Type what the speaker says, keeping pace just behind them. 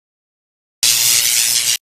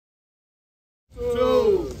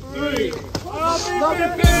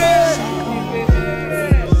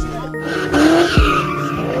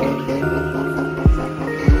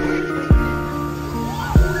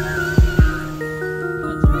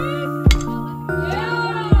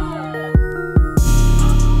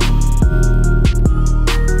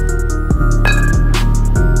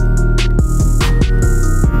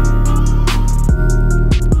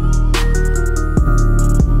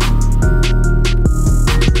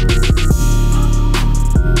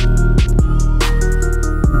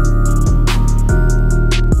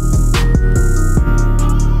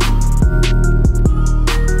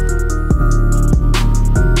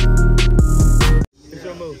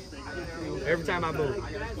Every time I move.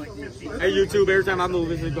 Hey YouTube, every time I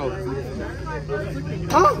move, it's a go.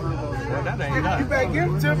 Huh? Well, that ain't you better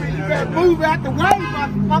give it to me. You better move out the way,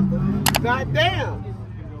 motherfucker. Goddamn.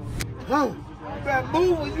 Huh? You better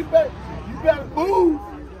move. You better move.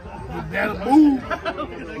 You better move.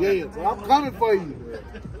 Yeah, so I'm coming for you.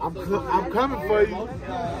 I'm coming for you. I'm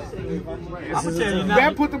gonna tell you now. You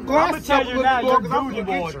better put them glasses up. I'm gonna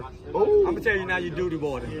tell you now your duty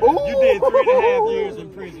water. Ooh. You did 3.5 years in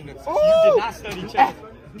prison. You did not study chess.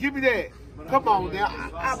 Give me that. Come on now.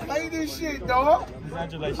 I play this shit, dog.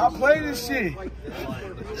 Congratulations. I play this shit.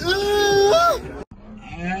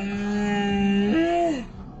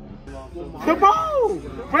 Come on.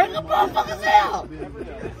 Bring the motherfuckers out.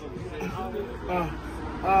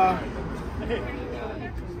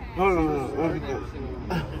 Hold on.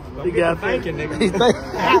 You got thinking, nigga.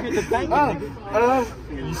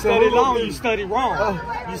 You study long, you study wrong.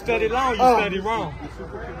 You study long, you study wrong.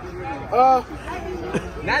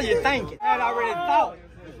 Now you're thinking. I had already thought.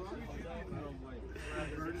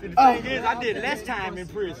 See, the thing is, I did less time in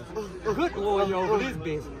prison. Good lawyer over this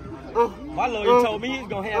business. My lawyer told me he's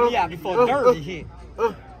gonna have me out before 30 hit.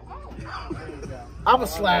 I'ma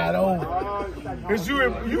slide over. Cause you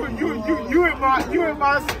in my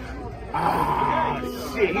ah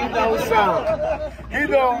shit, he knows something. He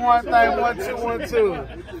know one thing, 1 2 1 2.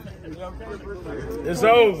 It's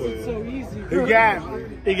over. He got me.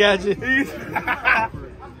 He got you.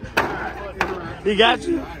 He got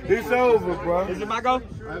you. It's over, bro. Is it my go? Is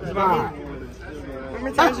it my move? How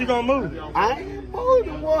many times you gonna move? I ain't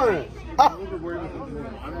moving one.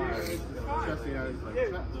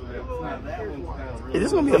 Hey, this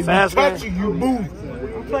is gonna be a fast one. Touch you move.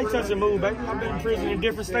 We play touch and move, baby. I've been in prison in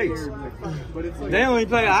different states. They only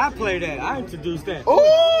play. I play that. I introduced that.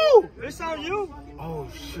 Ooh! It's on you. Oh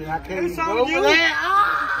shit! I can't It's even on go you. over there.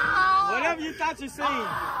 Ah! Whatever you thought you seen.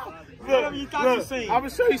 Whatever you thought you seen. I'm gonna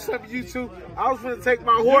show you something, YouTube. I was gonna take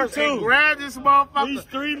my horse and grab this motherfucker. He's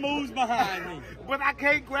 3 moves behind me. But I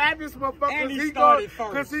can't grab this motherfucker And because he started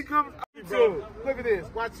first. Because he comes. Look at this.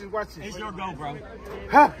 Watch this. It's your go, bro.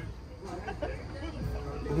 Huh?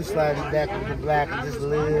 We slide it back with the black and just a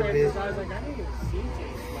little bit.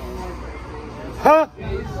 Huh?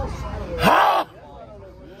 Huh?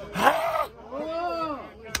 Huh?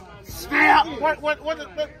 Snap! What?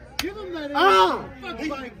 Give him that.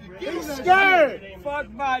 He's scared. Fuck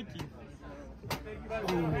Bikey.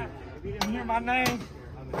 You hear my name?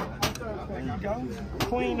 There you go.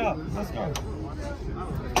 Clean up. Let's go.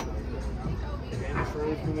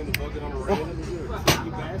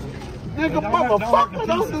 Nigga, motherfucker,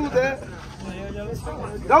 don't do that.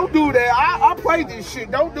 Don't do that. I play this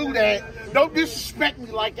shit. Don't do that. Don't disrespect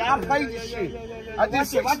me like that. I play this shit. I did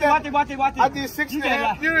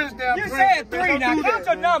 6.5 years now. You said 3 now. Count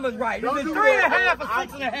your numbers right. Is it 3.5 or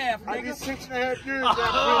 6.5? I did 6.5 years now. Is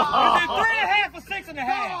it 3.5 or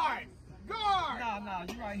 6.5? Guard! No,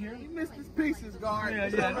 you right here. You missed his pieces, guard. Yeah,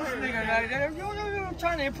 this nigga right there. You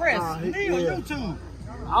trying to impress. Me on YouTube.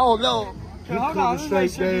 I don't know. So hold on, let's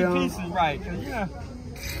make sure these pieces right. Cause you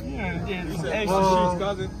did some extra shit,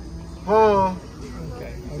 cousin.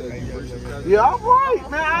 Okay. Yeah, I'm right,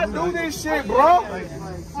 man. I do this shit, bro.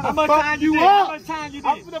 How much time you did? How much time you did?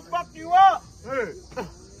 I'm gonna fuck you up.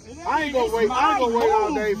 I ain't gonna wait. I ain't gonna wait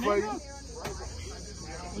all day for you.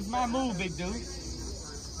 It's my move, big dude.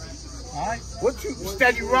 All right. What you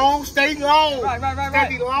steady wrong? Stay long. Right.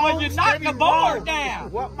 Steady long. Well, you knock the board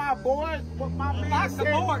down. What my board? What my man knock said?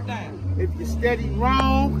 the board down. If you steady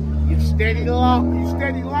wrong, you steady long. You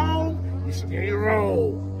steady long, you steady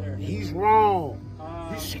wrong. He's wrong.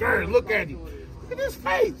 He's scared. Look at him. Look at his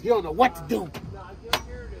face. He don't know what to do.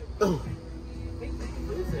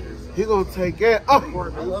 He gonna take it.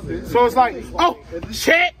 So it's like,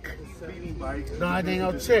 check. No, it ain't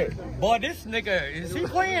no check. Boy, this nigga, is he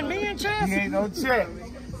playing me in chess? He ain't no check.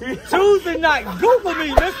 Tuesday night, Google me,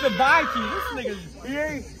 Mr. Bikey. This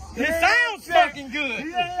nigga, it sounds fucking good. He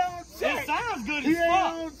ain't on check. It sounds good He as ain't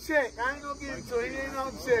fuck. on check. I ain't gonna get into it. He ain't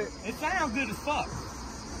on check. It sounds good as fuck.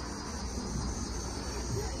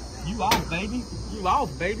 You off, baby. You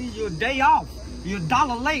off, baby. You're a day off. You're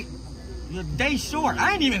 $1 late. You're a day short.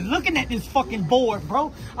 I ain't even looking at this fucking board,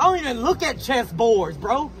 bro. I don't even look at chess boards,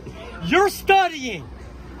 bro. You're studying.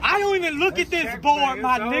 I don't even look at this board,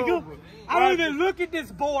 my nigga. I don't even look at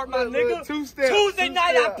this board, my nigga. Tuesday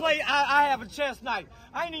night I have a chess night.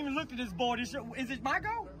 I ain't even looked at this board. Is it my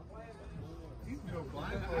go? Yeah.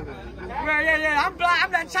 I'm blind.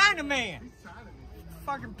 I'm that China man.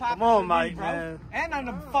 Fucking pop. Come on, Mike, man. And I'm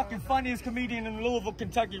the fucking funniest comedian in Louisville,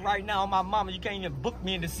 Kentucky right now. My mama, you can't even book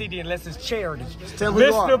me in the city unless it's charity.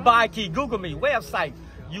 Mr. Bikey, Google me. Website.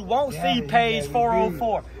 You won't see page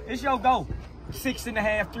 404. It's your go.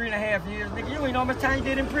 6.5, 3.5 years, nigga. You ain't know how much time you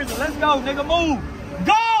did in prison. Let's go, nigga. Move.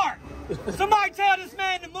 Guard! Somebody tell this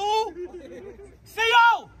man to move.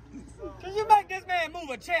 CO! Can you make this man move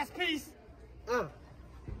a chess piece?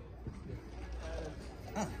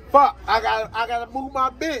 Fuck, I gotta move my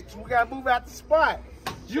bitch. We gotta move out the spot.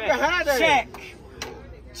 You can have that.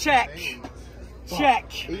 Check.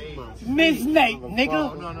 Miss Nate,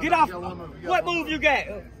 nigga. No, Get off. What move you got?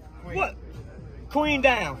 What? Queen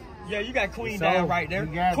down. Yeah, you got queen down right there.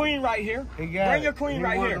 Queen right here. Bring your queen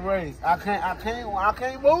right here. I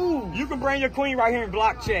can't move. You can bring your queen right here and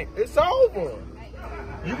block check. It's over.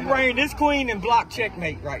 You can bring this queen and block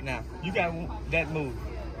checkmate right now. You got that move.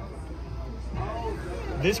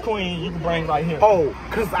 This queen you can bring right here. Oh,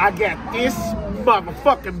 cause I got this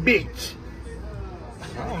motherfucking bitch.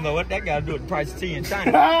 I don't know what that got to do with the price of tea in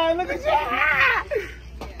China. Look at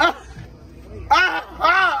you.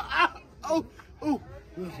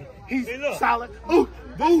 He's solid. This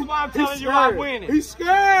is why I'm telling you I'm winning. He's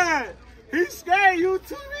scared. He's scared. You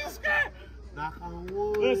too. He's scared. Knock on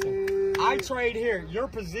wood. Listen, I trade here. Your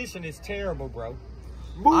position is terrible, bro.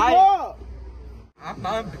 Move up. I'm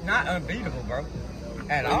not unbeatable, bro.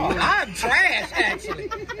 At all. I'm trash, actually.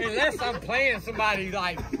 Unless I'm playing somebody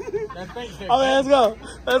like that thinks they're Let's go.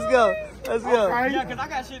 Okay. Yeah, because I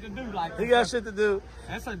got shit to do. Like, You got shit to do.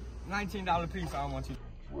 That's a $19 piece. I don't want you.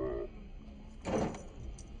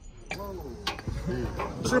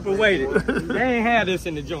 Triple weighted. They ain't had this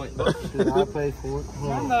in the joint. I pay for it.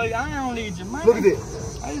 I know. I don't need your money. Look at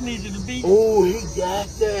this. I just need you to be. Oh, he got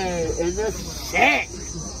that. And that's check.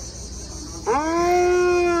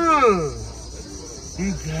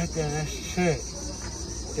 He got that. That's check.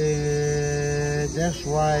 And that's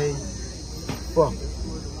right. Fuck it.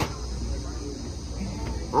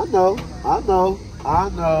 I know.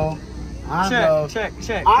 Check.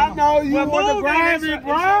 I know you want to grab it,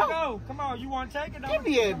 bro. Come on, you want to take it? Give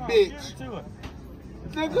me that bitch.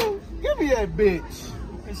 Nigga, give me that bitch.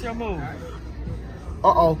 It's your move.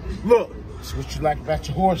 Uh-oh. Look. That's what you like about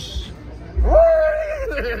your horse.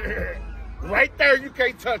 Right there, you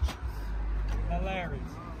can't touch it. Hilarious.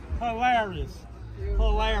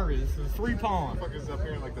 It's 3 pawns. Fuckers up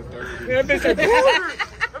here like the dirty. That bitch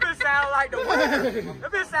sound like the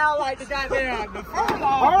That bitch sound like the goddamn the first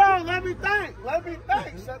Hold on, let me think.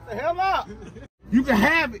 Shut the hell up. You can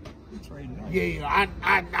have it. Yeah,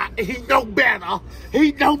 he know better.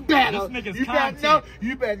 This nigga's content.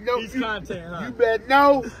 You better know. He's content, huh? You better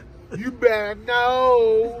know. You better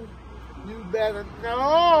know. You better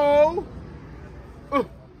know.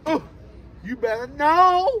 You better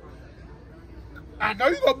know. I know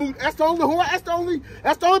you gonna move. That's the only horse.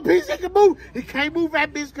 That's the only piece he can move. He can't move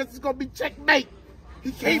that bitch because it's gonna be checkmate.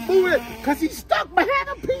 He can't move it because he's stuck behind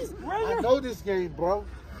a piece. I know this game, bro.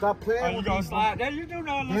 Stop playing with me. You gonna slide? There you do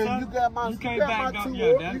know. Yeah, you got my. You can't back back up.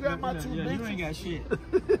 You got my two bitches. You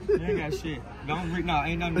ain't got shit. Don't read. No,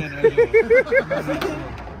 ain't none of that.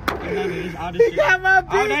 He got my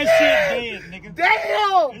bitch. All that shit dead, nigga.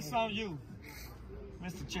 Damn. It's on you,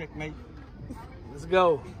 Mr. Checkmate. Let's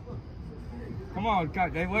go. Come on,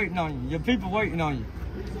 God, they waiting on you. Your people waiting on you.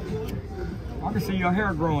 I can see your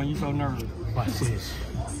hair growing. You so nervous. Watch this.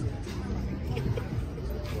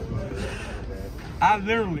 I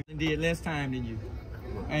literally did less time than you.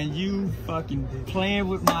 And you fucking playing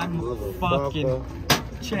with my fucking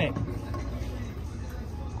check.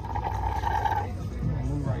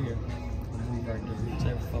 Move right here.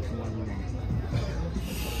 Whichever fucking one you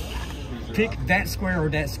want. Pick that square or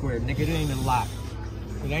that square. Nigga, it ain't a lot.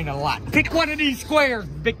 It ain't a lot. Pick one of these squares,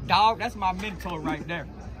 big dog. That's my mentor right there.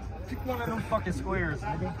 Pick one of them fucking squares,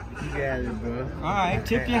 nigga. You got it, bro. All right,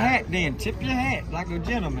 tip your hat then. Tip your hat like a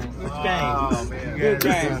gentleman. Good game. Oh, man. Good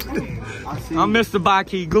game. I'm Mr.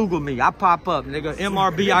 Bikey. Google me. I pop up, nigga.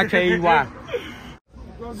 MRBIKEY.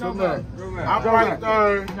 So look, I'm right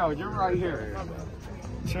there. No, you're right here.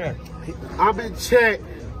 Check. I'm in check.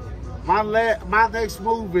 My next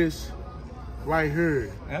move is right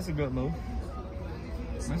here. That's a good move.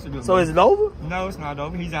 So is it over? No, it's not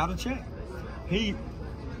over. He's out of check.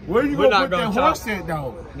 Where you gonna put that horse at,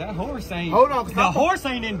 though? That horse ain't. Hold on, the horse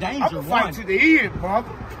ain't in danger. I'm gonna fight to the end, bro.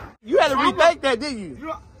 You had to rethink that, didn't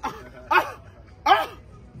you?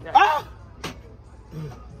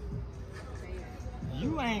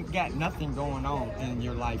 You ain't got nothing going on in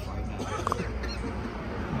your life right now.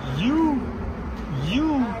 You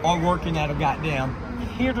are working at a goddamn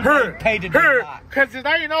here to pay the day. Cause it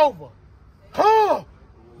ain't over. Huh?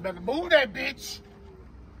 Better move that bitch.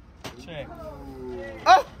 Check.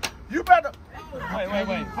 Oh, you better.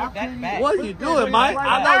 Wait. Put that back. What are you doing, Mike?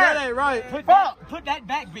 I know that ain't right. Put that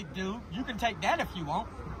back, big dude. You can take that if you want.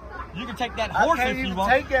 You can take that horse if you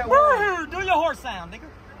want. Take that one. Do your horse sound,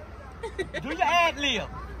 nigga. Do your ad lib.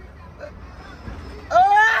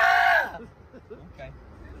 Okay.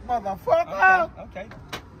 Motherfucker. Okay.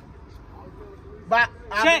 But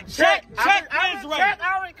check, Israel.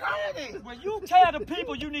 I recorded it. When you tell the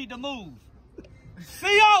people you need to move.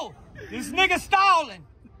 CO, this nigga stalling.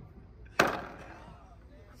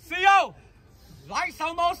 CO, lights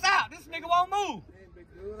almost out. This nigga won't move.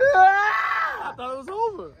 I thought it was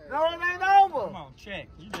over. No, it ain't over. Come on, check.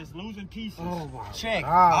 You just losing pieces. Oh my check.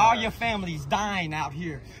 God. All your family's dying out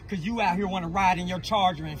here because you out here want to ride in your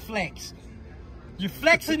Charger and flex. You're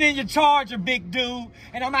flexing in your Charger, big dude,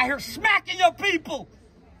 and I'm out here smacking your people.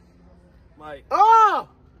 Mike. Oh!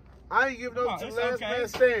 I ain't giving up to the last man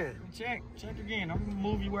stand. Check again. I'm gonna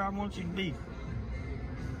move you where I want you to be.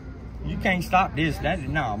 You can't stop this.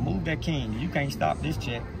 No, move that king. You can't stop this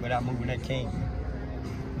check without moving that king.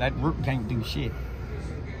 That rook can't do shit.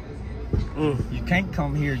 You can't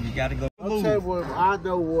come here. You gotta go. I'll tell you what, I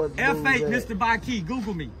know what. F8, Mr. Bikey.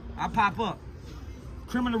 Google me. I pop up.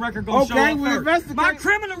 Criminal record gonna show up we first. investigate. My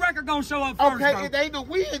criminal record gonna show up first. Okay, bro. it ain't no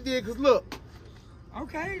win then, cause look.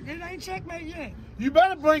 Okay, it ain't checkmate yet. You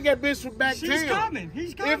better bring that bitch from back She's town. coming.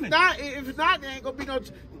 He's coming. If not, there ain't gonna be no.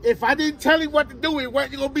 If I didn't tell him what to do, it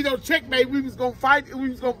wasn't gonna be no checkmate. We was gonna fight. We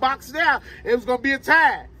was gonna box it out. It was gonna be a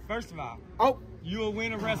tie. First of all, you'll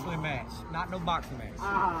win a wrestling match, not no boxing match.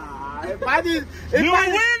 If I did, you'll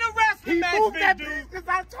win a wrestling match, big dude. Because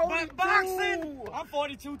I told him boxing, I'm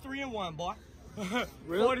 42-3-1, boy.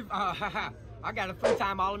 Really? I got a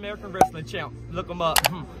 3-time All-American wrestling champ. Look him up.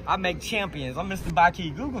 I make champions. I'm Mr.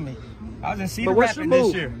 Bikey. Google me. I was in Cedar Rapids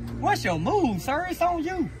this year. What's your move, sir? It's on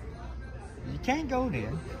you. You can't go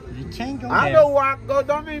there. You can't go there. I know where I can go.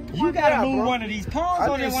 Don't even point You gotta out, move bro. one of these pawns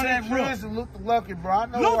on there, one of that roof. Look lucky, bro. I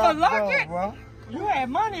know Look where I lucky, can go, bro. You had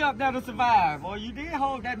money up there to survive, or you did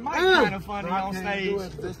hold that mic kind of funny on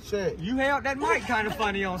stage. You held that mic kind of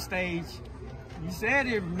funny on stage. You said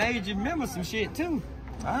it made you remember some shit too.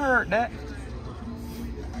 I heard that.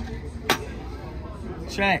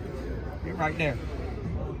 Check. Get right there.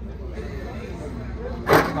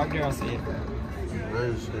 Get right there, I said.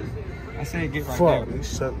 I said get right there. You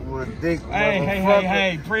suck my dick,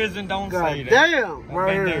 hey. Prison don't say that. Damn, I've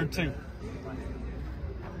been there too.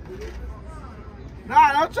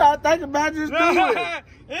 Nah, don't try to think about this.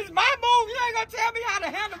 It's my move. You ain't gonna tell me how to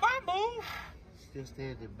handle my move. Still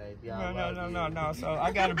standing, baby. No. So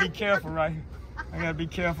I gotta be careful right here. I gotta be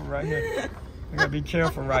careful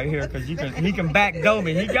right here, because he can backdoor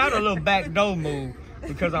me. He got a little backdoor move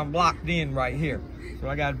because I'm blocked in right here. So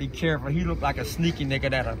I gotta be careful. He look like a sneaky nigga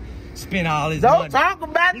that'll spend all his money. Don't talk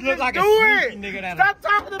about it. He look like do a sneaky nigga that'll, stop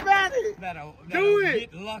talking about it. That'll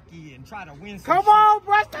get lucky and try to win some Come on,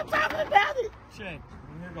 bro. Stop talking about it. Check.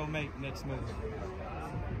 I'm here gonna make next move.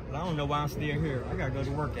 I don't know why I'm still here. I gotta go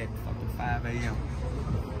to work at fucking 5 a.m.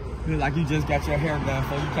 You look like you just got your hair done,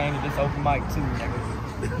 so you came to this open mic too, nigga.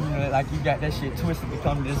 You know, like you got that shit twisted to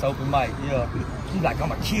come to this open mic. Yeah. You like, I'm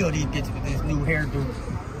gonna kill these bitches with this new hairdo.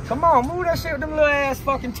 Come on, move that shit with them little ass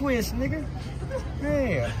fucking twists, nigga.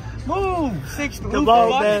 Yeah. Move. 60. Come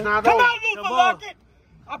on, man. Come on, Luther Luckett.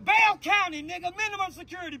 A Bell County, nigga. Minimum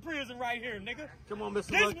security prison right here, nigga. Come on,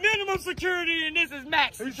 Mr. This minimum security and this is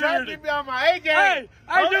max He's security. trying to get me on my A game.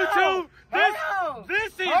 Hey, YouTube.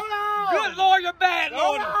 This is good lawyer, bad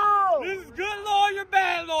lawyer. This is good lawyer,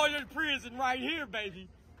 bad lawyer prison right here, baby.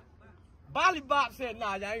 Bolly Bop said,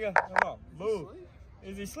 nah, y'all ain't gonna, come on, move.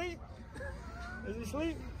 Is he asleep? Is he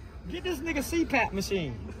asleep? Get this nigga CPAP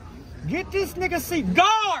machine. Get this nigga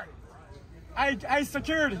Guard! Hey,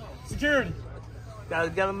 security.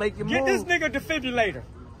 Gotta make you move. Get this nigga defibrillator.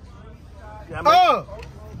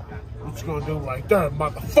 What you gonna do like that,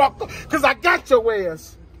 motherfucker? Cause I got your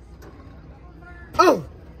ass.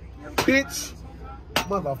 Bitch.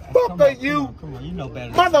 Motherfucker, you. Come on, you know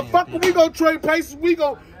better. Motherfucker, we gonna trade places. We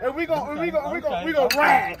gonna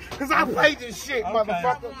ride. Cause I play this shit,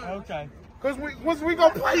 motherfucker. Okay. Cause we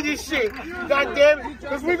gonna play this shit. God damn it.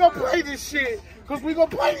 Cause we gonna play this shit. Cause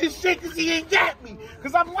he ain't got me.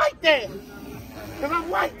 Cause I'm like that. Cause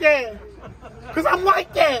I'm like that. Cause I'm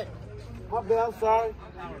like that. My bad, I'm sorry.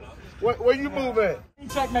 Where you move at?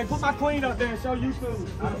 Checkmate. Put my queen up there and show YouTube.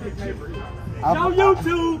 Show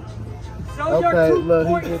YouTube. Show your Okay, look,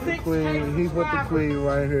 he put the 2.6K queen. He put the queen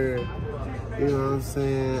right here. You know what I'm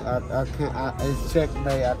saying? I can't. It's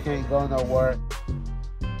checkmate. I can't go nowhere.